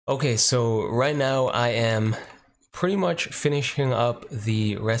Okay, so right now I am pretty much finishing up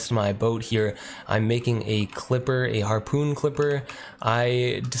the rest of my boat here. I'm making a clipper, a harpoon clipper.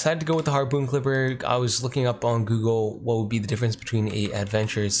 I decided to go with the harpoon clipper. I was looking up on Google what would be the difference between a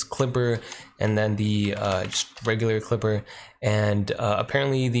adventures clipper and then the just regular clipper. And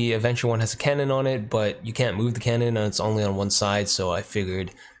apparently the adventure one has a cannon on it, but you can't move the cannon and it's only on one side, so I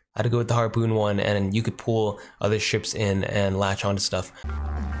figured I had to go with the harpoon one, and you could pull other ships in and latch onto stuff.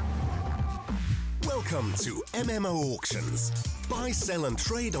 Welcome to MMO Auctions. Buy, sell and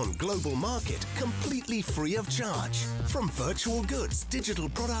trade on global market completely free of charge. From virtual goods, digital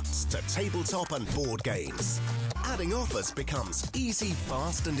products to tabletop and board games. Adding offers becomes easy,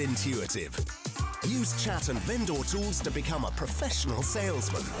 fast and intuitive. Use chat and vendor tools to become a professional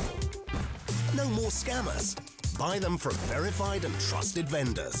salesman. No more scammers. Buy them from verified and trusted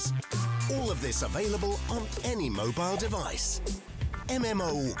vendors. All of this available on any mobile device.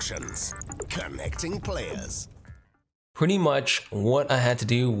 MMO Auctions, connecting players. Pretty much what I had to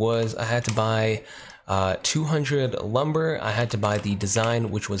do was I had to buy 200 lumber, I had to buy the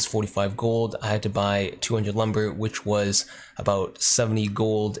design, which was 45 gold, I had to buy 200 lumber, which was about 70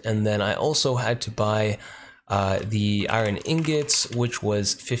 gold, and then I also had to buy the iron ingots, which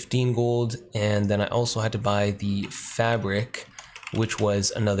was 15 gold, and then I also had to buy the fabric, which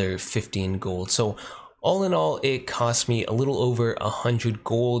was another 15 gold. So all in all, it cost me a little over 100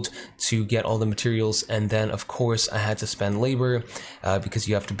 gold to get all the materials, and then of course I had to spend labor because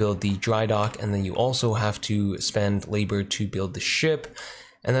you have to build the dry dock, and then you also have to spend labor to build the ship,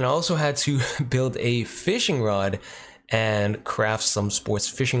 and then I also had to build a fishing rod and craft some sports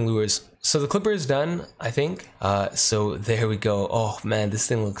fishing lures. So the clipper is done, I think. So there we go. Oh man, this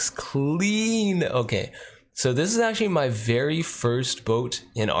thing looks clean. Okay. So this is actually my very first boat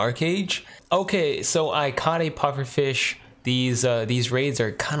in ArcheAge. Okay, so I caught a pufferfish. These raids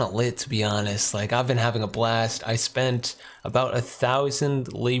are kind of lit, to be honest. Like, I've been having a blast. I spent about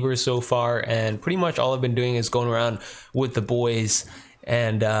 1,000 labor so far, and pretty much all I've been doing is going around with the boys.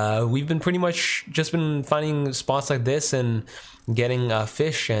 And we've been pretty much just been finding spots like this and getting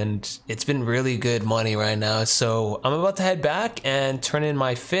fish, and it's been really good money right now. So I'm about to head back and turn in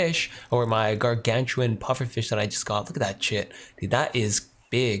my fish, or my gargantuan pufferfish that I just got. Look at that shit, dude, that is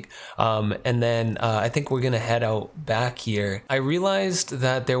big. And then I think we're gonna head out back here. I realized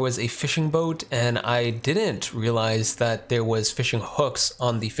that there was a fishing boat, and I didn't realize that there was fishing hooks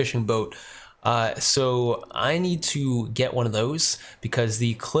on the fishing boat. So I need to get one of those because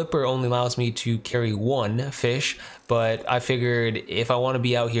the clipper only allows me to carry one fish, but I figured if I want to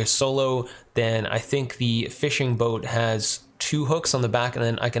be out here solo, then I think the fishing boat has 2 hooks on the back, and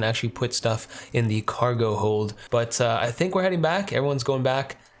then I can actually put stuff in the cargo hold. But I think we're heading back. Everyone's going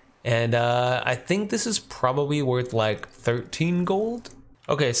back, and I think this is probably worth like 13 gold.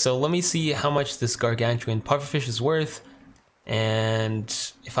 Okay, so let me see how much this gargantuan pufferfish is worth. And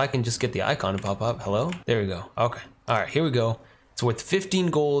if I can just get the icon to pop up. Hello? There we go. Okay. All right, here we go. It's worth 15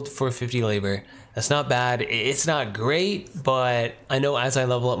 gold for 50 labor. That's not bad. It's not great, but I know as I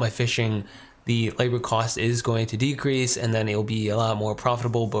level up my fishing, the labor cost is going to decrease, and then it'll be a lot more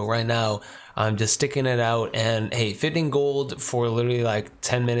profitable. But right now, I'm just sticking it out, and hey, 15 gold for literally like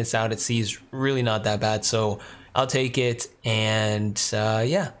 10 minutes out at sea is really not that bad. So I'll take it, and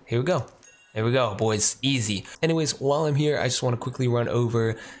yeah, here we go. There we go, boys, easy. Anyways, while I'm here, I just want to quickly run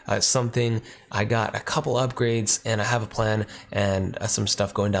over something. I got a couple upgrades, and I have a plan and some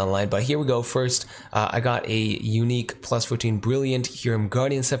stuff going down the line. But here we go. First, I got a unique plus 14 brilliant Hiram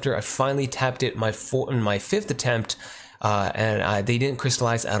Guardian Scepter. I finally tapped it my 5th attempt, and they didn't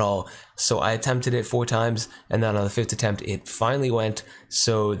crystallize at all. So I attempted it 4 times, and then on the 5th attempt, it finally went.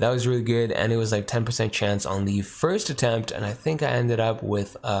 So that was really good, and it was like 10% chance on the first attempt, and I think I ended up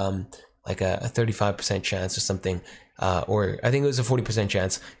with like a 35% chance or something, or I think it was a 40%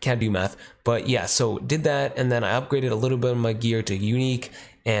 chance. Can't do math, but yeah, so did that, and then I upgraded a little bit of my gear to unique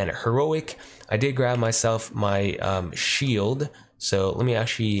and heroic. I did grab myself my shield, so let me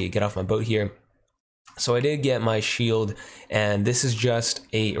actually get off my boat here. So I did get my shield, and this is just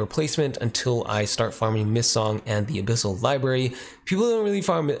a replacement until I start farming Mist Song and the Abyssal Library. People don't really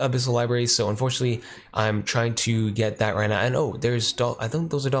farm Abyssal Library, so unfortunately I'm trying to get that right now. And oh, there's I think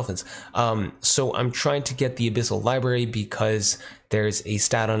those are dolphins. So I'm trying to get the Abyssal Library because there's a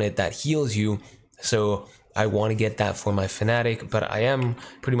stat on it that heals you. So I want to get that for my Fanatic, but I am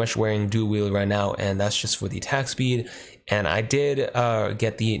pretty much wearing Dual Wield right now, and that's just for the attack speed. And I did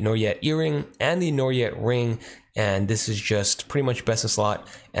get the Noryet earring and the Noryet ring, and this is just pretty much best in slot.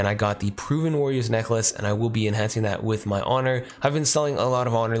 And I got the Proven Warriors necklace, and I will be enhancing that with my honor. I've been selling a lot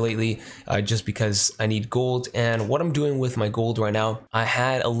of honor lately just because I need gold. And what I'm doing with my gold right now, I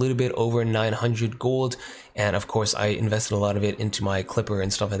had a little bit over 900 gold, and of course I invested a lot of it into my clipper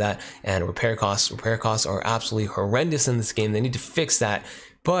and stuff like that. And repair costs are absolutely horrendous in this game. They need to fix that.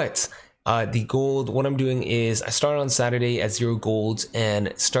 But the gold, what I'm doing is I started on Saturday at 0 gold,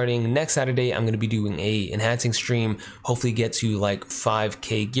 and starting next Saturday I'm going to be doing a enhancing stream, hopefully get to like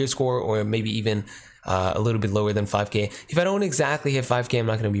 5k gear score, or maybe even a little bit lower than 5k. If I don't exactly hit 5k, I'm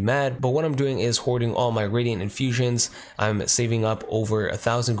not going to be mad, but what I'm doing is hoarding all my radiant infusions. I'm saving up over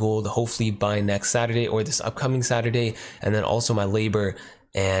 1,000 gold, hopefully by next Saturday or this upcoming Saturday, and then also my labor.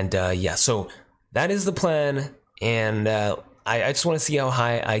 And yeah, so that is the plan. And I just want to see how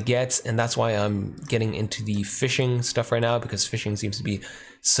high I get, and that's why I'm getting into the fishing stuff right now, because fishing seems to be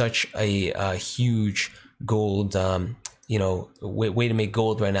such a huge gold, you know, way to make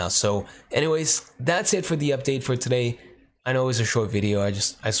gold right now. So anyways, that's it for the update for today. I know it was a short video. I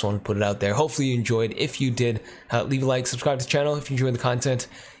just want to put it out there. Hopefully you enjoyed. If you did, leave a like, subscribe to the channel if you enjoyed the content.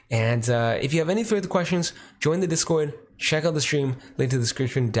 And if you have any further questions, join the Discord, check out the stream, link to the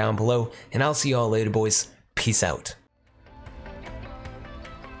description down below, and I'll see you all later, boys. Peace out.